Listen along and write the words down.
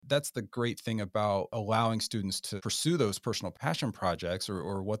that's the great thing about allowing students to pursue those personal passion projects,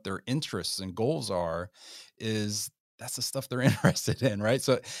 or what their interests and goals are, is that's the stuff they're interested in, right?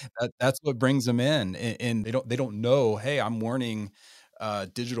 So that's what brings them in, and they don't know, hey, I'm learning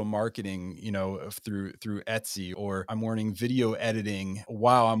digital marketing, through Etsy, or I'm learning video editing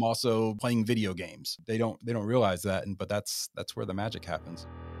while I'm also playing video games. They don't realize that, but that's where the magic happens.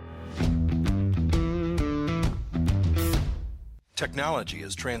 Technology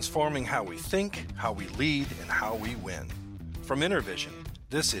is transforming how we think, how we lead, and how we win. From Intervision,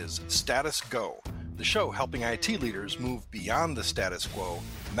 this is Status Go, the show helping IT leaders move beyond the status quo,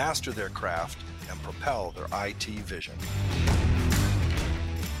 master their craft, and propel their IT vision.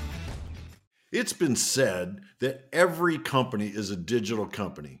 It's been said that every company is a digital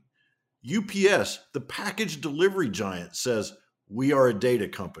company. UPS, the package delivery giant, says we are a data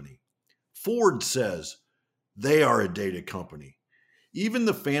company. Ford says they are a data company. Even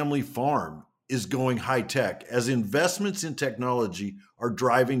the family farm is going high tech as investments in technology are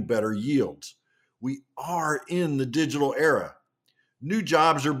driving better yields. We are in the digital era. New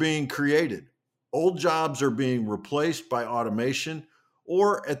jobs are being created. Old jobs are being replaced by automation,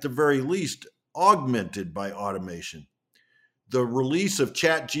 or at the very least, augmented by automation. The release of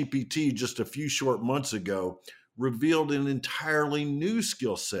ChatGPT just a few short months ago revealed an entirely new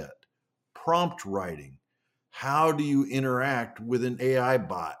skill set: prompt writing. How do you interact with an AI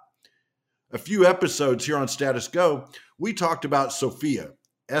bot? A few episodes here on Status Go, we talked about Sophia,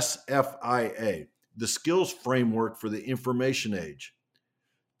 SFIA, the skills framework for the information age.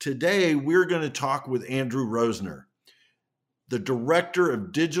 Today, we're going to talk with Andrew Rosner, the director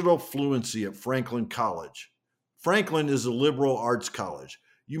of digital fluency at Franklin College. Franklin is a liberal arts college.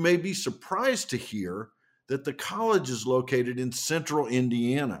 You may be surprised to hear that the college is located in central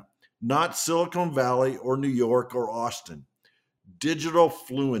Indiana, not Silicon Valley or New York or Austin. Digital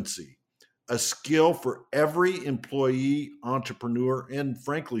fluency, a skill for every employee, entrepreneur, and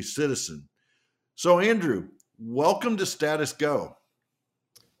frankly, citizen. So, Andrew, welcome to Status Go.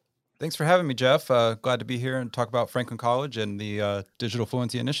 Thanks for having me, Jeff. Glad to be here and talk about Franklin College and the Digital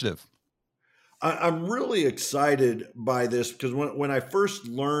Fluency Initiative. I'm really excited by this because when I first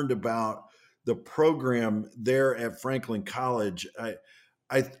learned about the program there at Franklin College,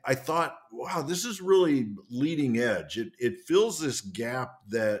 I thought, wow, this is really leading edge. It fills this gap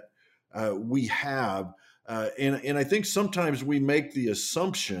that we have. And I think sometimes we make the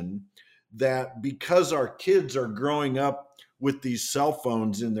assumption that because our kids are growing up with these cell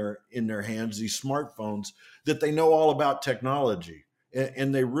phones in their hands, these smartphones, that they know all about technology,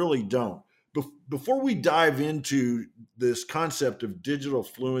 and they really don't. Before we dive into this concept of digital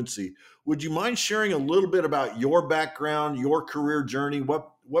fluency, would you mind sharing a little bit about your background, your career journey?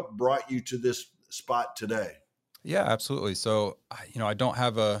 What brought you to this spot today? Yeah, absolutely. So, I don't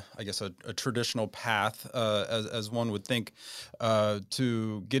have I guess, a traditional path, as one would think,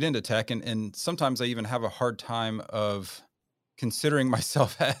 to get into tech. And sometimes I even have a hard time of considering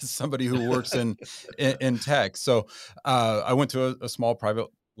myself as somebody who works in tech. So, I went to a small private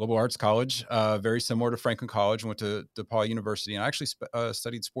liberal arts college, very similar to Franklin College. Went to DePaul University, and I actually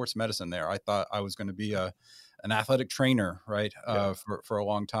studied sports medicine there. I thought I was going to be an athletic trainer, right? Yeah. For a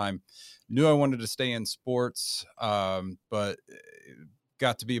long time. Knew I wanted to stay in sports, but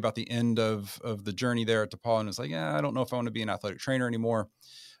got to be about the end of the journey there at DePaul, and it's like, yeah, I don't know if I want to be an athletic trainer anymore.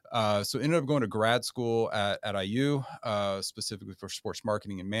 So ended up going to grad school at IU, specifically for sports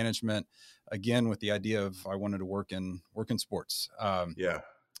marketing and management. Again, with the idea of I wanted to work in sports. Yeah.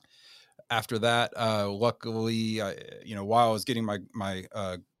 After that, luckily, while I was getting my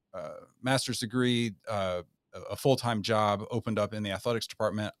master's degree, a full-time job opened up in the athletics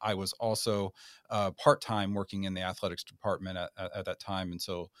department. I was also part-time working in the athletics department at that time. And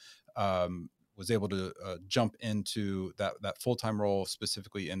so was able to jump into that full-time role,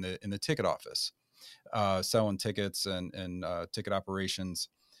 specifically in the ticket office, selling tickets and ticket operations.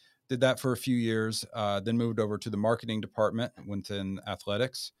 Did that for a few years, then moved over to the marketing department within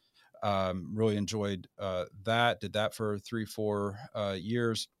athletics. Really enjoyed that, did that for 3-4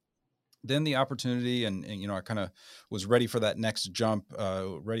 years. Then the opportunity, and I kind of was ready for that next jump,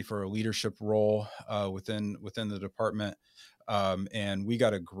 ready for a leadership role within the department. And we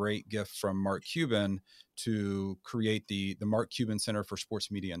got a great gift from Mark Cuban to create the Mark Cuban Center for Sports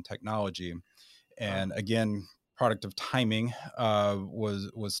Media and Technology. And again, product of timing,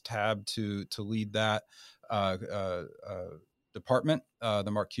 was tabbed to lead that department, the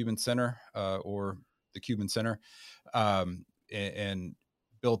Mark Cuban Center, or the Cuban Center, and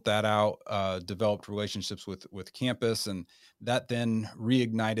built that out, developed relationships with campus, and that then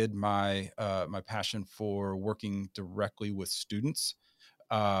reignited my passion for working directly with students.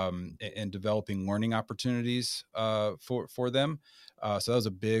 and developing learning opportunities for them. So that was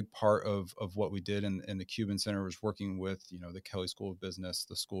a big part of what we did in the Cuban Center, was working with, the Kelley School of Business,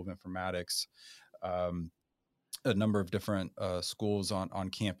 the School of Informatics, um, a number of different schools on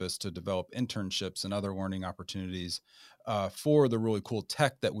campus to develop internships and other learning opportunities for the really cool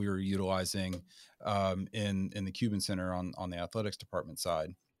tech that we were utilizing in the Cuban Center on the athletics department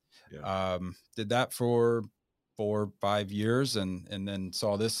side. Yeah. Did that for 4 or 5 years, and then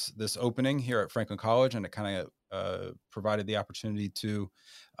saw this opening here at Franklin College, and it kind of provided the opportunity to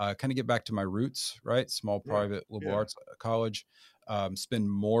kind of get back to my roots, right? Small Yeah. private liberal Yeah. arts college. Spend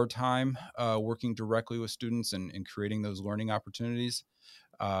more time working directly with students and creating those learning opportunities.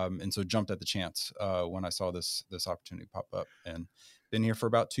 And so jumped at the chance when I saw this opportunity pop up, and been here for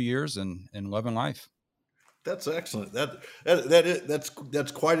about 2 years and loving life. That's excellent.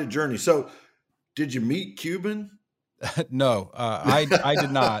 That's quite a journey. So, did you meet Cuban? No, I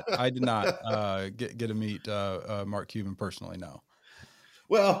did not get to meet Mark Cuban personally. No.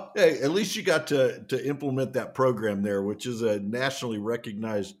 Well, hey, at least you got to implement that program there, which is a nationally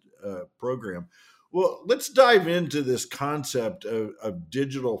recognized program. Well, let's dive into this concept of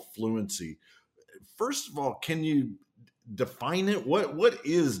digital fluency. First of all, can you define it? What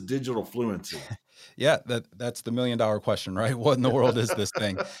is digital fluency? Yeah, that's the $1 million question, right? What in the world is this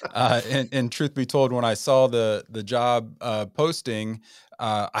thing? And truth be told, when I saw the job posting,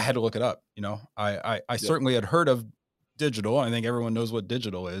 I had to look it up. I Yeah, certainly had heard of digital. I think everyone knows what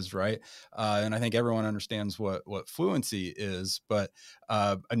digital is, right? And I think everyone understands what fluency is, but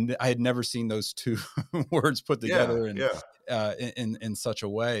I had never seen those two words put yeah, together and yeah, in such a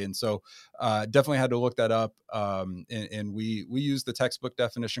way. And so definitely had to look that up. And we use the textbook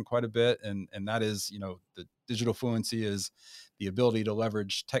definition quite a bit, and that is, the digital fluency is the ability to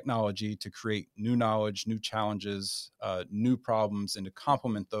leverage technology to create new knowledge, new challenges, new problems, and to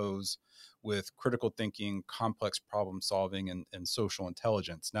complement those with critical thinking, complex problem solving, and social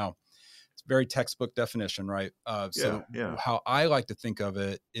intelligence. Now, it's very textbook definition, right? yeah, So yeah, how I like to think of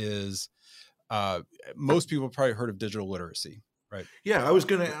it is, uh, most people have probably heard of digital literacy, right? yeah. I was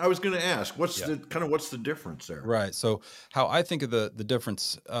gonna ask, Yeah. what's the difference there? Right. So how I think of the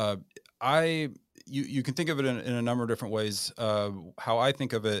difference, I you can think of it in a number of different ways. How I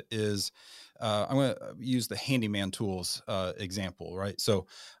think of it is, I'm going to use the handyman tools example. Right. So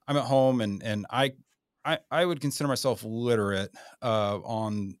I'm at home, and I would consider myself literate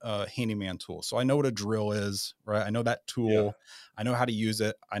on handyman tools. So I know what a drill is. Right. I know that Yeah, tool. I know how to use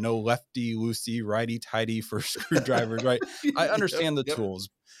it. I know lefty loosey, righty tighty for screwdrivers. Right. I yep, understand the yep, tools.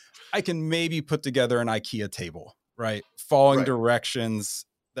 I can maybe put together an IKEA table, right? Following right. directions,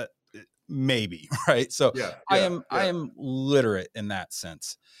 that maybe, right? So Yeah, I yeah, am I yeah. am literate in that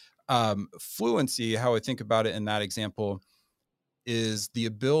sense. Fluency, how I think about it in that example, is the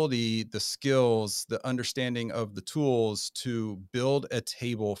ability, the skills, the understanding of the tools to build a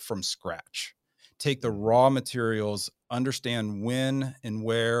table from scratch. Take the Mhm. raw materials, understand when and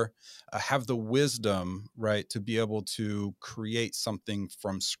where, have the wisdom, right, to be able to create something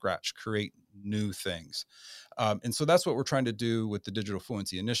from scratch, create new things. And so that's what we're trying to do with the Digital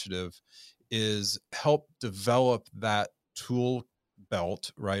Fluency Initiative, is help develop that tool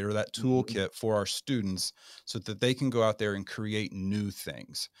belt, right, or that Mhm. toolkit for our students so that they can go out there and create new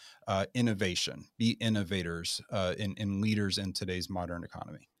things, innovation, be innovators, and leaders in today's modern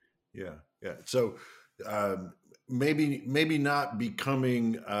economy. Yeah, yeah. So um, maybe not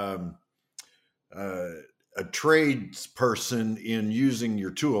becoming uh, a tradesperson in using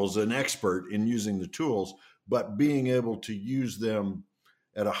your tools, an expert in using the tools, but being able to use them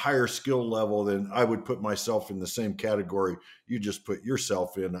at a higher skill level than I would put myself in the same category you just put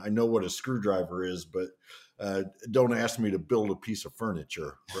yourself in. I know what a screwdriver is, but don't ask me to build a piece of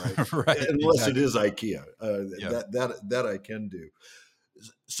furniture, right? Right, Unless it exactly. is IKEA. Yeah. That I can do.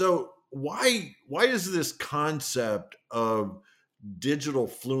 So why is this concept of digital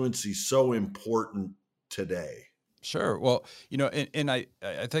fluency so important today? Sure. Well, and I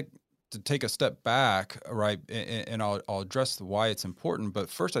think, to take a step back, right, and I'll address why it's important. But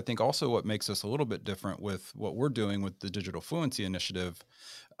first, I think also what makes us a little bit different with what we're doing with the Digital Fluency Initiative,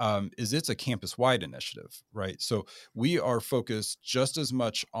 is it's a campus-wide initiative, right? So we are focused just as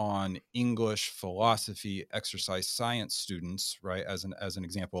much on English, philosophy, exercise science students, right, as an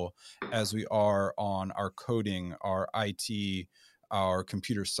example, as we are on our coding, our IT, our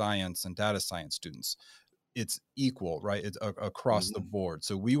computer science and data science students. It's equal, right? It's across the Mhm. board.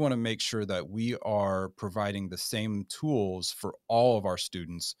 So we want to make sure that we are providing the same tools for all of our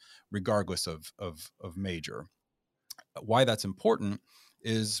students, regardless of major. Why that's important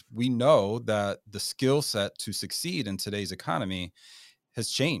is we know that the skill set to succeed in today's economy has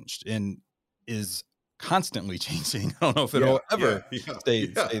changed and is constantly changing. I don't know if Yeah, it'll yeah, ever yeah, stay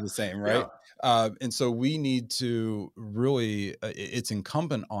yeah, the same, yeah, right? And so we need to really, it's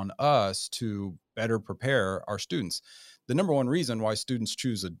incumbent on us to better prepare our students. The number one reason why students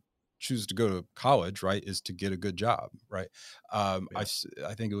choose to go to college, right, is to get a good job, right? yeah.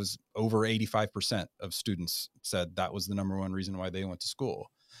 I think it was over 85% of students said that was the number one reason why they went to school.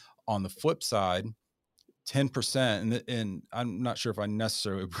 On the flip side, 10%, and I'm not sure if I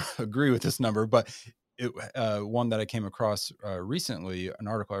necessarily agree with this number, but one that I came across recently, an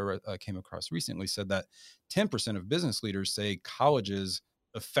article came across recently said that 10% of business leaders say colleges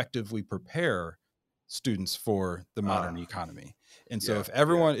effectively prepare students for the modern Ah, economy. And so yeah,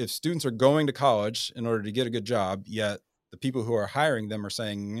 yeah, if students are going to college in order to get a good job, yet the people who are hiring them are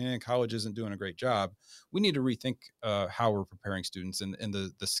saying college isn't doing a great job, we need to rethink how we're preparing students and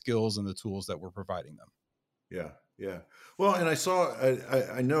the skills and the tools that we're providing them. yeah, yeah. Well, and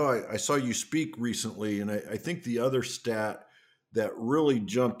I know I saw you speak recently, and I think the other stat that really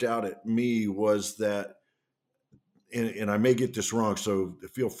jumped out at me was that, and I may get this wrong, so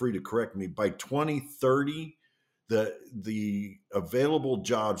feel free to correct me. By 2030, the available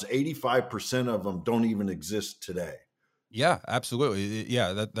jobs, 85% of them don't even exist today. Yeah, absolutely.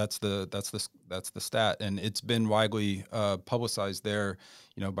 Yeah, that's the stat, and it's been widely publicized there.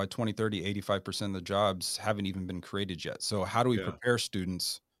 You know, by 2030, 85% of the jobs haven't even been created yet. So how do we Yeah. prepare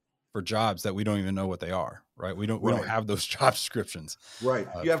students for jobs that we don't even know what they are? Right? We don't Right. have those job descriptions. Right.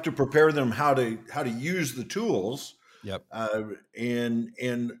 Uh, You have to prepare them how to use the tools, yep. uh,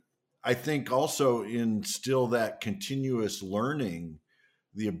 and I think also instill that continuous learning,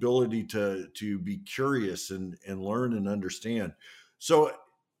 the ability to be curious and learn and understand. So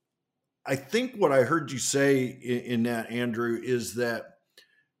I think what I heard you say in that, Andrew, is that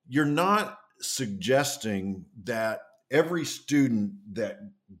you're not suggesting that every student that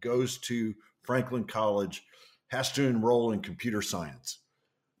goes to Franklin College has to enroll in computer science,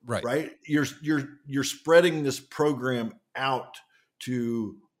 Right. right? You're spreading this program out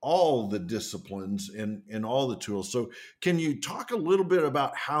to all the disciplines and all the tools. So can you talk a little bit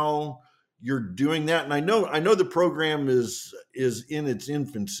about how you're doing that? And I know the program is in its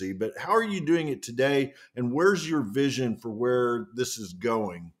infancy, but how are you doing it today? And where's your vision for where this is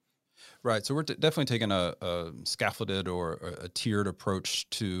going? Right. So we're definitely taking a scaffolded or a tiered approach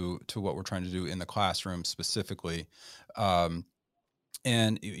to what we're trying to do in the classroom specifically. Um,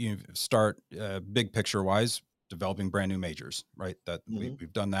 and you start big picture wise, developing brand new majors, right? That Hmm.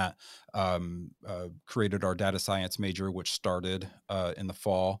 we've done that. Created our data science major, which started in the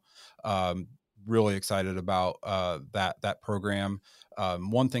fall. Um, Really excited about that program.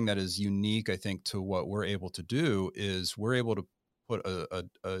 One thing that is unique, I think, to what we're able to do is we're able to put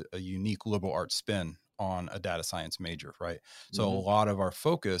a unique liberal arts spin on a data science major, right? So a Hmm. lot of our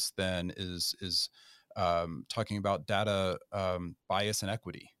focus then is talking about data bias and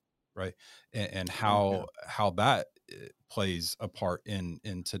equity, right, and Oh, yeah. how that plays a part in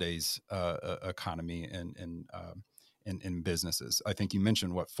today's economy and in businesses. I think you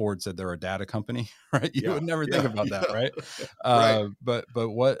mentioned what Ford said they're a data company, right? You Yeah. would never think Yeah. about that, Yeah. right? Right. But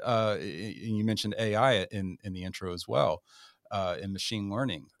what you mentioned AI in the intro as well, in machine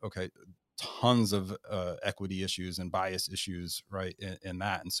learning. Okay, tons of equity issues and bias issues, right, in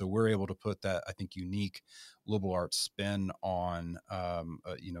that. And so we're able to put that, I think, unique liberal arts spin on,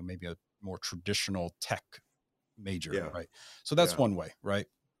 maybe a more traditional tech major, Yeah. right? So that's Yeah. one way, right?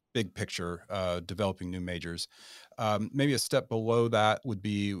 Big picture, developing new majors. Maybe a step below that would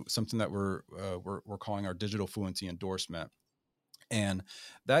be something that we're calling our digital fluency endorsement, and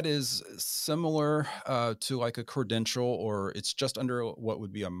that is similar to like a credential, or it's just under what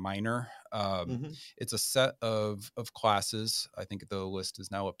would be a minor. Hmm. It's a set of classes. I think the list is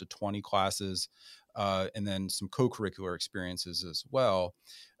now up to 20 classes, and then some co-curricular experiences as well,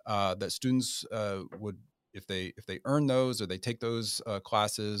 that students would, if they earn those or they take those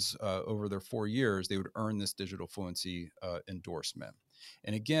classes over their 4 years, they would earn this digital fluency endorsement.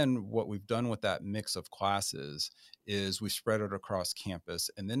 And again, what we've done with that mix of classes is we spread it across campus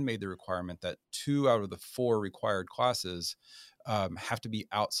and then made the requirement that 2 out of the 4 required classes have to be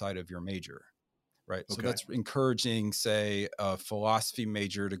outside of your major. Right. So Okay. that's encouraging, say, a philosophy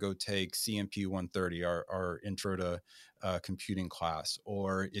major to go take CMP 130, our intro to computing class.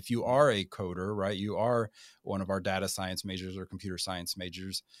 Or if you are a coder, right, you are one of our data science majors or computer science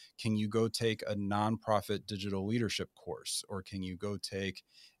majors, can you go take a nonprofit digital leadership course? Or can you go take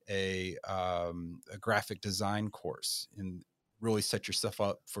a graphic design course and really set yourself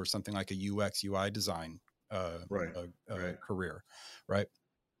up for something like a UX UI design Right. Right. career, right?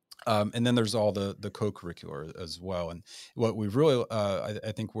 And then there's all the co-curricular as well. And what we've really,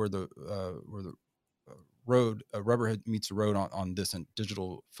 I think, where the road rubber meets the road on this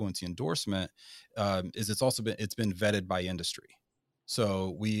digital fluency endorsement is it's been vetted by industry.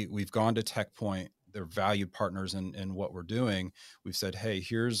 So we've gone to TechPoint, they're valued partners in what we're doing. We've said, hey,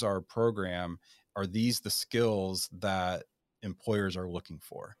 here's our program. Are these the skills that employers are looking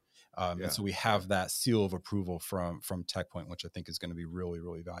for? And Yeah. so we Yeah. have that seal of approval from TechPoint, which I think is going to be really,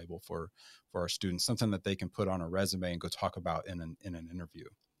 really valuable for our students, something that they can put on a resume and go talk about in an interview.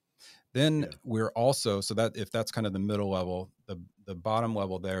 Then Yeah. we're also, so that if that's kind of the middle level, the bottom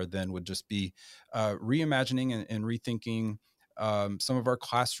level there then would just be reimagining and rethinking some of our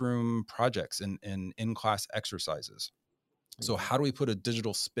classroom projects and in-class exercises. So Mhm. how do we put a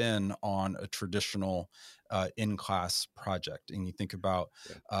digital spin on a traditional in-class project? And you think about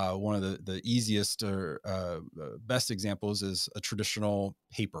Yeah. one of the easiest or best examples is a traditional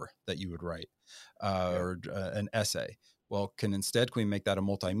paper that you would write Yeah. or an essay. Well, can we make that a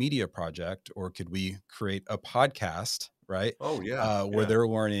multimedia project, or could we create a podcast, right? Oh, yeah. Where Yeah. they're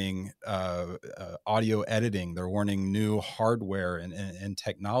learning audio editing, they're learning new hardware and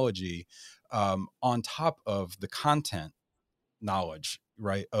technology on top of the content knowledge,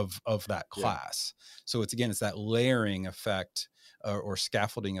 right, of that Yeah. class. So it's that layering effect or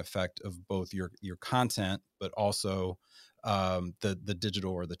scaffolding effect of both your content, but also the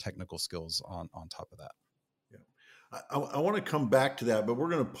digital or the technical skills on top of that. Yeah. I want to come back to that, but we're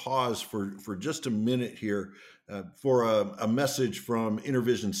going to pause for just a minute here for a message from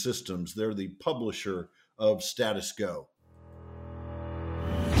Intervision Systems. They're the publisher of Status Go.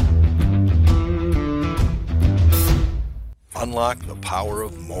 Unlock the power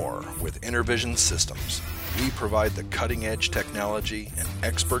of more with Intervision Systems. We provide the cutting-edge technology and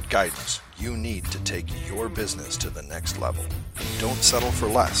expert guidance you need to take your business to the next level. Don't settle for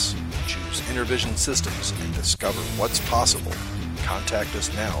less. Choose Intervision Systems and discover what's possible. Contact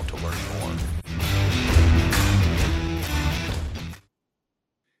us now to learn more.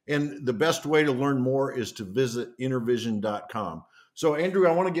 And the best way to learn more is to visit intervision.com. So, Andrew,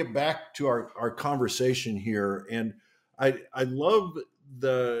 I want to get back to our conversation here. And I love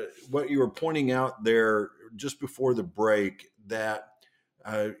what you were pointing out there just before the break, that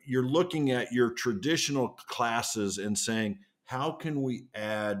you're looking at your traditional classes and saying, how can we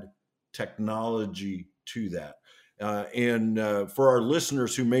add technology to that? And for our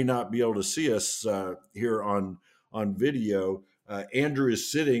listeners who may not be able to see us here on video, Andrew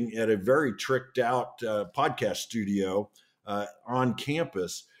is sitting at a very tricked out podcast studio on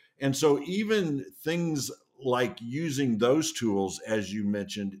campus. And so even things like using those tools, as you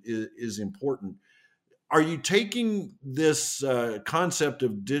mentioned, is important. Are you taking this concept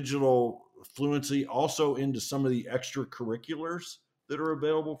of digital fluency also into some of the extracurriculars that are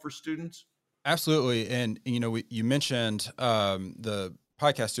available for students? Absolutely. And, you mentioned the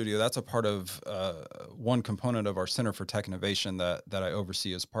podcast studio. That's a part of one component of our Center for Tech Innovation that I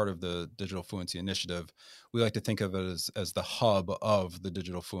oversee as part of the Digital Fluency Initiative. We like to think of it as the hub of the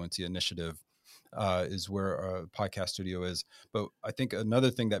Digital Fluency Initiative. Is where our podcast studio is. But I think another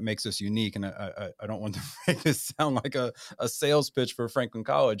thing that makes us unique, and I don't want to make this sound like a sales pitch for Franklin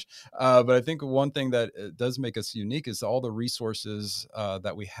College, but I think one thing that does make us unique is all the resources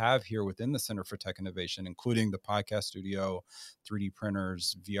that we have here within the Center for Tech Innovation, including the podcast studio, 3D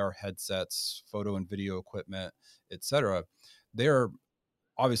printers, VR headsets, photo and video equipment, et cetera. They're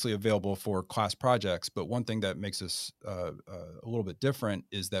obviously available for class projects, but one thing that makes us a little bit different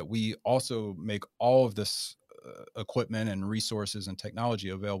is that we also make all of this equipment and resources and technology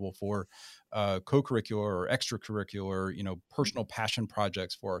available for co-curricular or extracurricular, personal passion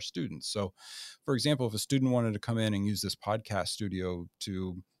projects for our students. So, for example, if a student wanted to come in and use this podcast studio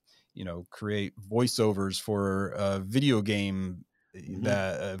to, create voiceovers for a video game Mm-hmm.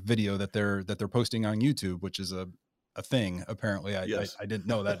 that video that they're posting on YouTube, which is a thing. Apparently, Yes. I didn't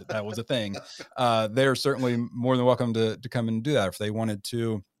know that was a thing. They're certainly more than welcome to come and do that if they wanted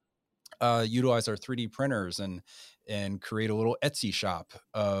to utilize our 3D printers and create a little Etsy shop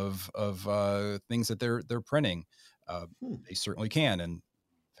of things that they're printing. Uh, Hmm. they certainly can, and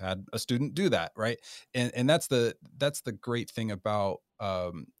had a student do that, right? And that's the great thing about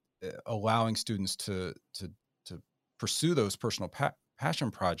allowing students to pursue those personal passion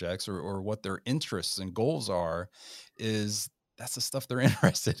projects or what their interests and goals are, is that's the stuff they're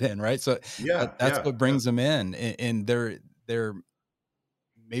interested in, right? So Yeah. that's Yeah. what Yeah. brings them in, and they're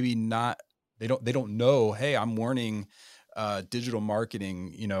maybe not, they don't know, hey, I'm learning digital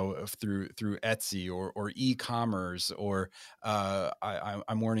marketing, through Etsy or e-commerce, or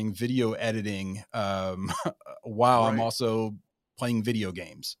I'm learning video editing while I'm Right. also playing video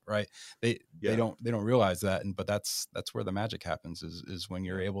games, right? They Yeah. don't realize that, but that's where the magic happens, is when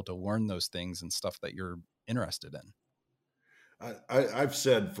you're Yeah. able to learn those things and stuff that you're interested in. I've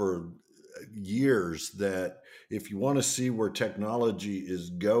said for years that if you want to see where technology is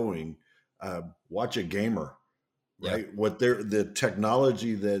going, watch a gamer, Yeah. right? The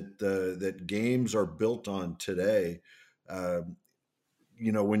technology that games are built on today. Uh,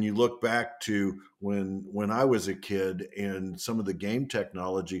 when you look back to when I was a kid and some of the game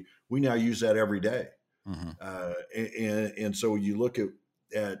technology, we now use that every day. Hmm. And so you look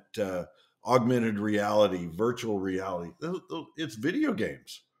at augmented reality, virtual reality. It's video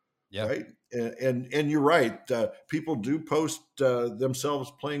games, Yeah. right? And you're right. People do post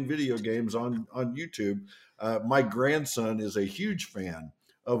themselves playing video games on YouTube. My grandson is a huge fan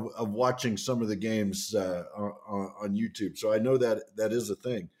of watching some of the games on YouTube, so I know that is a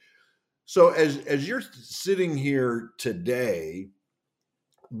thing. So as you're sitting here today,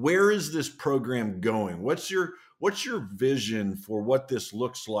 where is this program going? What's your vision for what this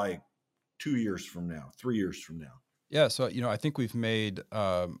looks like 2 years from now, 3 years from now? Yeah, so I think we've made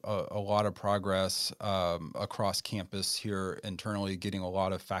a lot of progress across campus here internally, getting a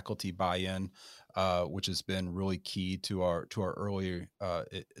lot of faculty buy-in, which has been really key to our early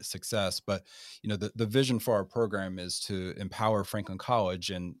success. But the vision for our program is to empower Franklin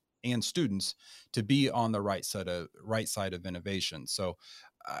College and students to be on the right side of innovation. So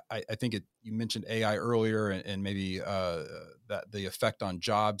I think you mentioned AI earlier, and maybe that the effect on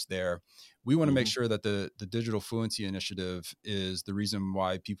jobs there. We want to make Hmm. sure that the digital fluency initiative is the reason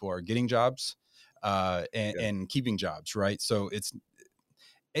why people are getting jobs Yeah. and keeping jobs, right? So it's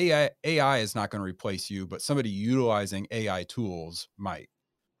AI is not going to replace you, but somebody utilizing AI tools might,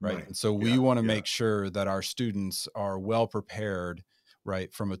 right? Right. And so we Yeah. want to Yeah. make sure that our students are well prepared,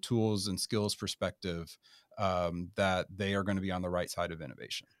 right, from a tools and skills perspective, that they are going to be on the right side of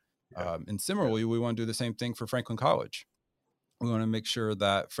innovation. Yeah. And Yeah. similarly, we want to do the same thing for Franklin College. We want to make sure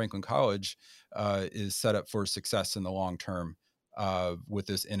that Franklin College is set up for success in the long term with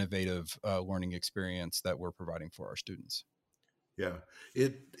this innovative learning experience that we're providing for our students. Yeah.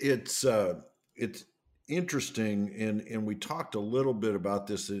 It's interesting, and we talked a little bit about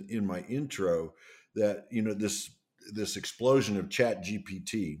this in my intro, that this explosion of Chat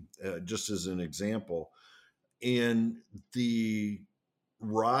GPT, just as an example, and the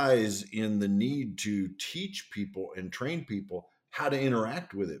rise in the need to teach people and train people how to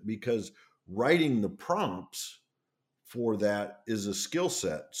interact with it, because writing the prompts for that is a skill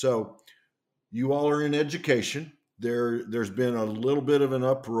set. So you all are in education. There's been a little bit of an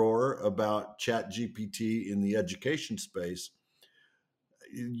uproar about Chat GPT in the education space.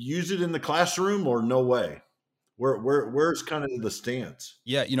 Use it in the classroom or no way? Where's kind of the stance?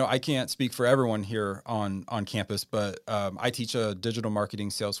 Yeah, I can't speak for everyone here on campus, but I teach a digital marketing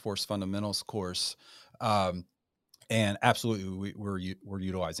Salesforce fundamentals course. Um, And absolutely, we're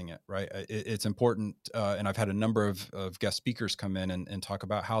utilizing it, right? It's important, and I've had a number of guest speakers come in and talk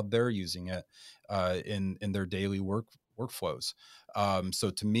about how they're using it in their daily workflows. So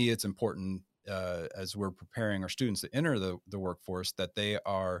to me, it's important as we're preparing our students to enter the workforce that they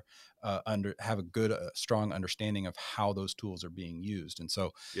are have a good, strong understanding of how those tools are being used. And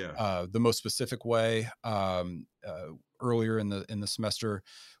so, Yeah. the most specific way, earlier in the semester,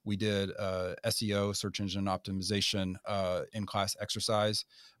 we did SEO, search engine optimization, in class exercise,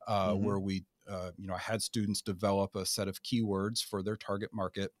 where Hmm. I had students develop a set of keywords for their target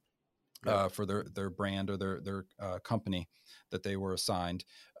market, Yep. for their brand or their company that they were assigned.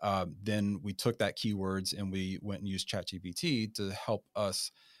 Then we took that keywords and we went and used ChatGPT to help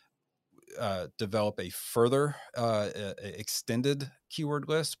us develop a further extended keyword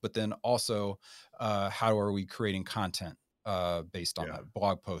list, but then also how are we creating content based on Yeah. that,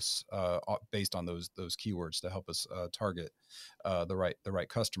 blog posts based on those keywords to help us target the right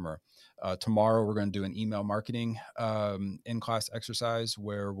customer. Tomorrow we're going to do an email marketing in class exercise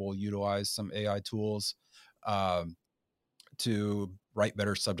where we'll utilize some AI tools um, to write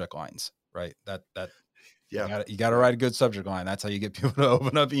better subject lines. Right, that Yeah. you got to Yeah. write a good subject line. That's how you get people to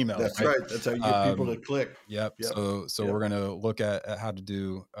open up emails, That's right? right. That's how you get people to Um, click. yep. Yep. So we're Yep. going to look at how to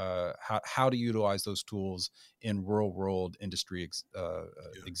do how to utilize those tools in real world industry Yeah.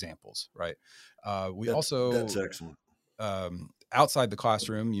 examples, right? We That's also excellent. outside the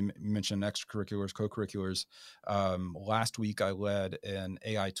classroom, you mentioned extracurriculars, co-curriculars. Last week, I led an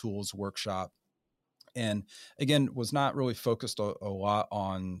AI tools workshop, and again was not really focused a lot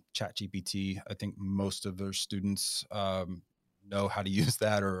on chat gpt. I think most of their students know how to use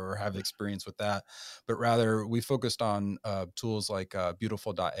that or have experience with that, but rather we focused on tools like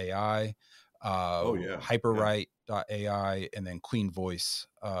beautiful.ai, Oh yeah. Yeah. Hyperwrite.ai, and then Clean Voice,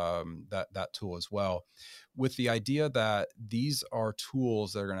 that tool as well, with the idea that these are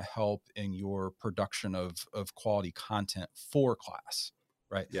tools that are going to help in your production of quality content for class.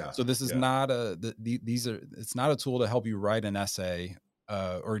 Right. Yeah. So this is Yeah. not these are, it's not a tool to help you write an essay,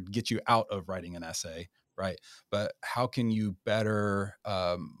 or get you out of writing an essay. Right. But how can you better,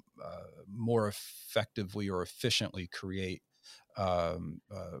 more effectively or efficiently create, um,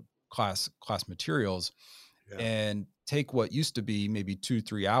 uh, class materials, Yeah. and take what used to be maybe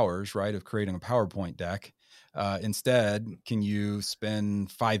 2-3 hours, right, of creating a PowerPoint deck. Instead, can you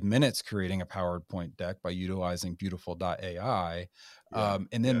spend 5 minutes creating a PowerPoint deck by utilizing beautiful.ai? Yeah. And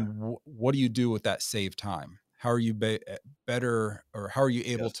Yeah. then what do you do with that saved time? How are you better, or how are you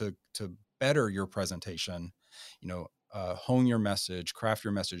able Yes. to better your presentation? Hone your message, craft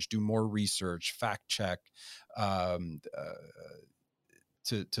your message, do more research, fact check, um, uh,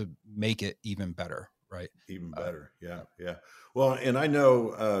 to make it even better, right? Even Uh, better. Yeah. Yeah. Well, and I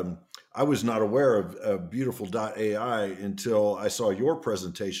know I was not aware of beautiful.ai until I saw your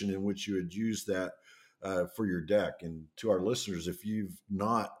presentation in which you had used that for your deck. And to our listeners, if you've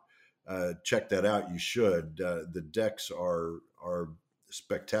not checked that out, you should. The decks are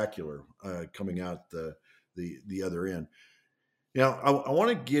spectacular coming out the other end. Now, I want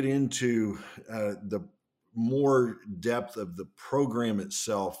to get into the more depth of the program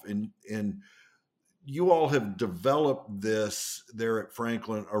itself, and you all have developed this there at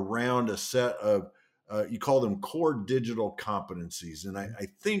Franklin around a set of you call them core digital competencies, and I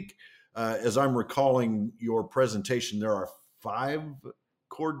think as I'm recalling your presentation, there are 5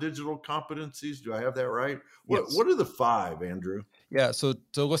 core digital competencies. Do I have that right? yes. What are the 5, Andrew? Yeah. So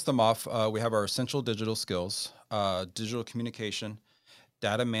to list them off, we have our essential digital skills, digital communication,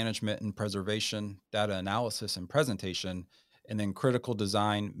 data management and preservation, data analysis and presentation, and then critical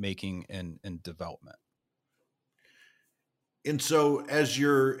design, making, and development. And so as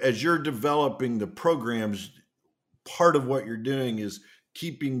you're developing the programs, part of what you're doing is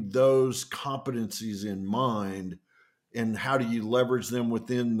keeping those competencies in mind, and how do you leverage them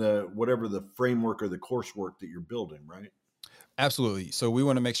within the whatever the framework or the coursework that you're building, right? Absolutely. So we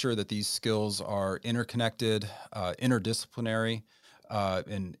want to make sure that these skills are interconnected, interdisciplinary,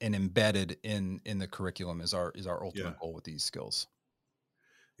 and embedded in the curriculum is our Yeah. ultimate goal with these skills.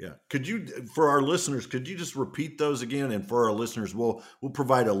 Yeah. Could you, for our listeners, could you just repeat those again? And for our listeners, we'll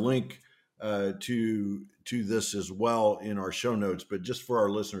provide a link to this as well in our show notes. But just for our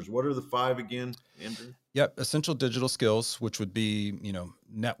listeners, what are the 5 again, Andrew? Yep, essential digital skills, which would be,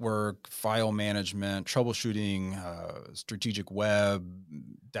 network, file management, troubleshooting, strategic web,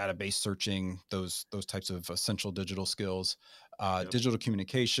 database searching, those types of essential digital skills. Yep. Digital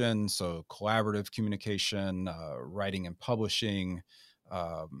communication, so collaborative communication, writing and publishing,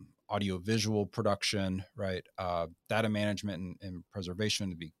 audio visual production, right? Data management and preservation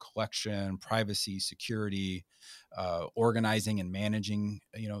to be collection, privacy, security, organizing and managing,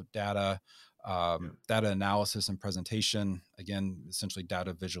 data, Yep. data analysis and presentation, again, essentially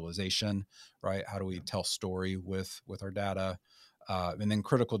data visualization, right? How do we Yep. tell story with our data? And then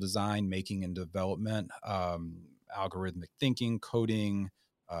critical design, making, and development, algorithmic thinking, coding,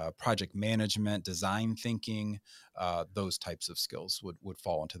 project management, design thinking, those types of skills would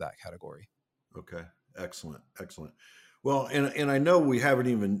fall into that category. Okay. Excellent. Excellent. Well, and I know we haven't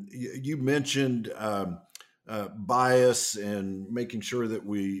even you mentioned bias and making sure that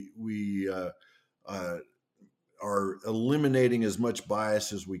we uh, are eliminating as much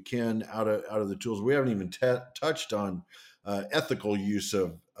bias as we can out of the tools. We haven't even touched on ethical use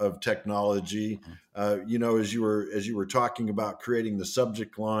of technology. Mhm. As you were talking about creating the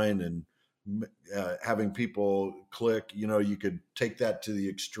subject line and having people click, you could take that to the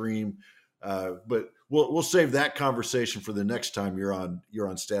extreme. But we'll save that conversation for the next time you're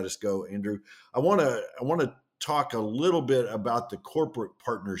on Status Go, Andrew. I want to talk a little bit about the corporate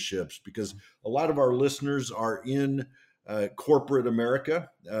partnerships, because a lot of our listeners are in corporate America.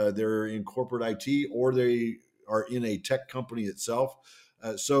 They're in corporate IT, or they are in a tech company itself.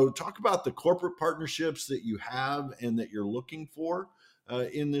 So, talk about the corporate partnerships that you have and that you're looking for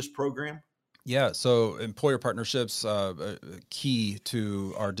in this program. Yeah, so employer partnerships, key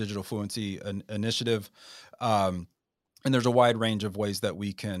to our digital fluency initiative. Um, and there's a wide range of ways that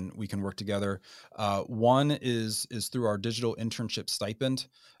we can work together. One is through our digital internship stipend,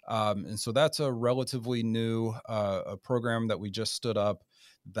 and so that's a relatively new a program that we just stood up.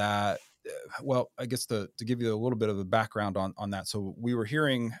 That well, I guess to give you a little bit of a background on that. So we were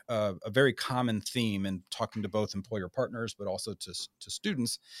hearing a very common theme in talking to both employer partners, but also to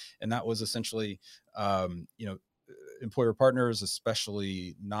students, and that was essentially, um, you know employer partners,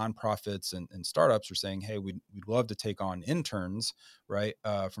 especially nonprofits and startups, are saying, "Hey, we'd love to take on interns, right,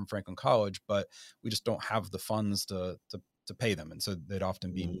 from Franklin College, but we just don't have the funds to pay them." And so they'd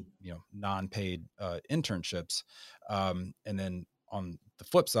often be, Mhm. non-paid internships. And then on the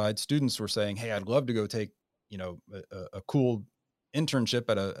flip side, students were saying, "Hey, I'd love to go take, a cool internship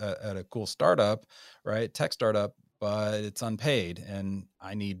at a cool startup, right, tech startup, but it's unpaid, and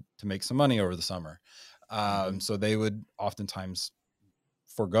I need to make some money over the summer." Mhm. So they would oftentimes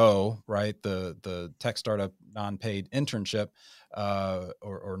forego, right, the tech startup non-paid internship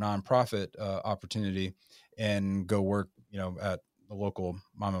or nonprofit opportunity, and go work, at the local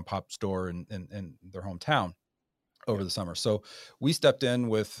mom and pop store in their hometown over Yeah. the summer. So we stepped in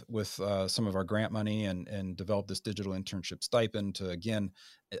with some of our grant money and developed this digital internship stipend to, again,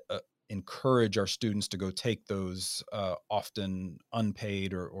 encourage our students to go take those often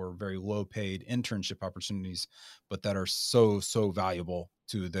unpaid or very low paid internship opportunities, but that are so valuable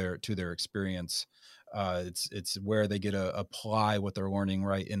to their experience. It's where they get to apply what they're learning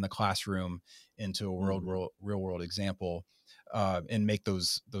right in the classroom into a Mhm. real world example, and make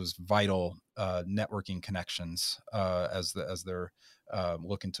those vital networking connections as they're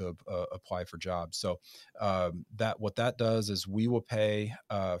looking to apply for jobs. So that what that does is we will pay,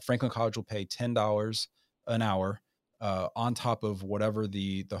 Franklin College will pay $10 an hour on top of whatever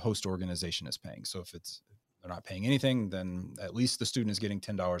the host organization is paying. So if they're not paying anything, then at least the student is getting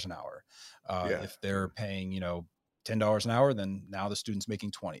 $10 an hour. Yeah. If they're Yeah. paying, $10 an hour, then now the student's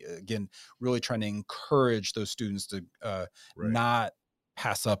making 20. Again, really trying to encourage those students to Right. not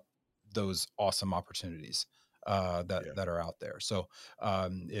pass up those awesome opportunities Yeah. that are out there. So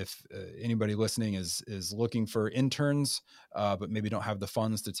if anybody listening is looking for interns, but maybe don't have the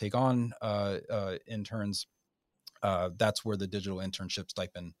funds to take on interns, that's where the digital internship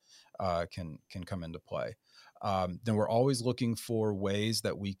stipend can come into play. Then we're always looking for ways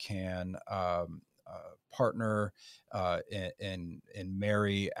that we can partner and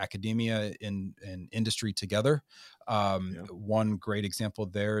marry academia and industry together. Yeah. One great example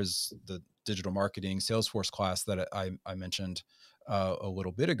there is the digital marketing Salesforce class that I mentioned a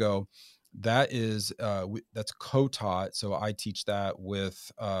little bit ago. That's co-taught. So I teach that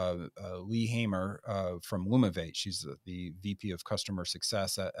with Lee Hamer from Lumivate. She's the VP of Customer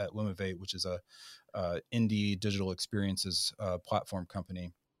Success at Lumivate, which is a indie digital experiences platform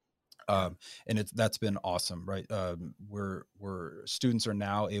company. Yeah. And that's been awesome, right? We're students are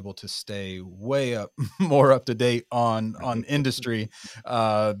now able to stay way up, more up to date on industry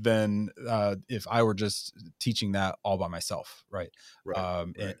than if I were just teaching that all by myself, right? Right.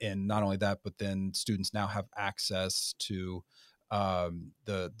 And, Right. and not only that, but then students now have access to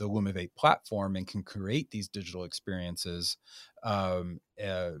the Lumivate platform and can create these digital experiences, in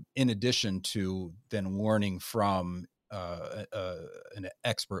addition to then learning from an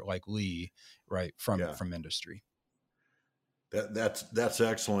expert like Lee, right, Yeah. from industry. That's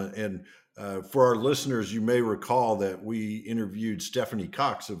excellent. And for our listeners, you may recall that we interviewed Stephanie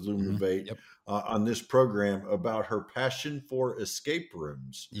Cox of Lumivate Yep. on this program about her passion for escape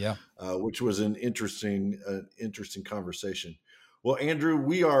rooms, Yeah. which was an interesting conversation. Well, Andrew,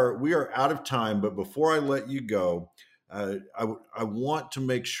 we are out of time, but before I let you go, I want to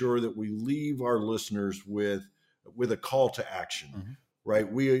make sure that we leave our listeners with a call to action. Mhm.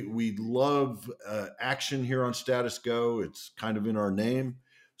 Right, we love action here on Status Go. It's kind of in our name.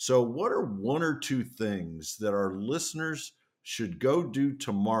 So, what are one or two things that our listeners should go do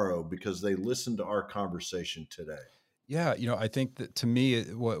tomorrow because they listened to our conversation today? Yeah, I think that to me,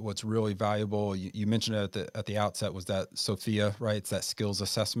 what's really valuable, you mentioned it at the outset, was that Sophia, right? It's that skills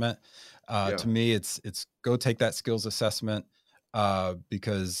assessment. Yeah. To me, it's go take that skills assessment,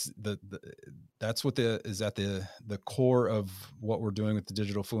 because that's what is at the core of what we're doing with the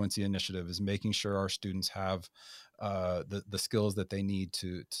Digital Fluency Initiative, is making sure our students have the skills that they need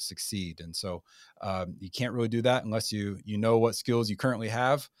to succeed. And so you can't really do that unless you know what skills you currently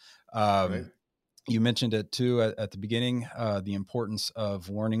have. Right. Um, you mentioned it too at the beginning, the importance of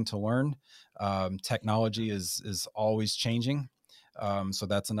learning to learn. Technology is always changing, so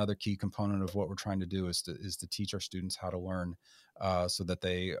that's another key component of what we're trying to do, is to teach our students how to learn, so that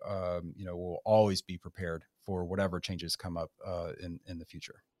they will always be prepared for whatever changes come up in the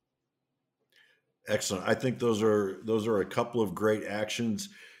future. Excellent. I think those are a couple of great actions.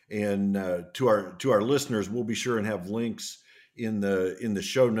 And to our listeners, we'll be sure and have links in the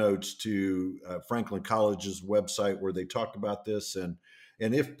show notes to Franklin College's website where they talk about this, and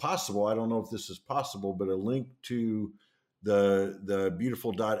if possible, I don't know if this is possible, but a link to the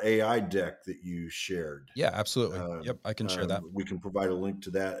beautiful .ai deck that you shared. Yeah, absolutely. Yep, I can share that. We can provide a link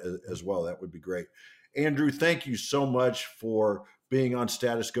to that as well. That would be great. Andrew, thank you so much for being on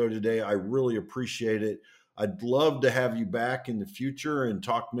Status Go today. I really appreciate it. I'd love to have you back in the future and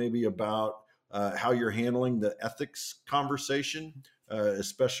talk maybe about how you're handling the ethics conversation,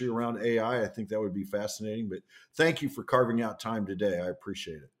 especially around AI. I think that would be fascinating. But thank you for carving out time today. I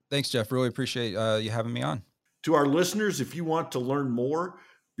appreciate it. Thanks, Jeff. Really appreciate you having me on. To our listeners, if you want to learn more,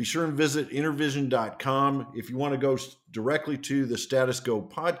 be sure and visit intervision.com. If you want to go directly to the Status Go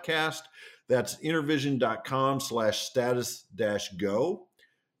podcast, that's intervision.com/status-go.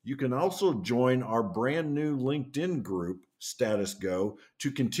 You can also join our brand new LinkedIn group, Status Go,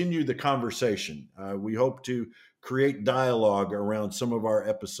 to continue the conversation. We hope to create dialogue around some of our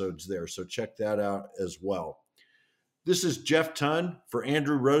episodes there, so check that out as well. This is Jeff Tunn for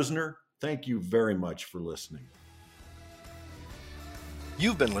Andrew Rosner. Thank you very much for listening.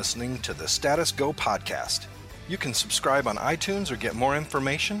 You've been listening to the Status Go podcast. You can subscribe on iTunes or get more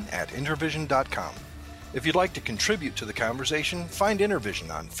information at intervision.com. If you'd like to contribute to the conversation, find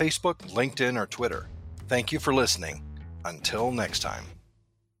Intervision on Facebook, LinkedIn, or Twitter. Thank you for listening. Until next time.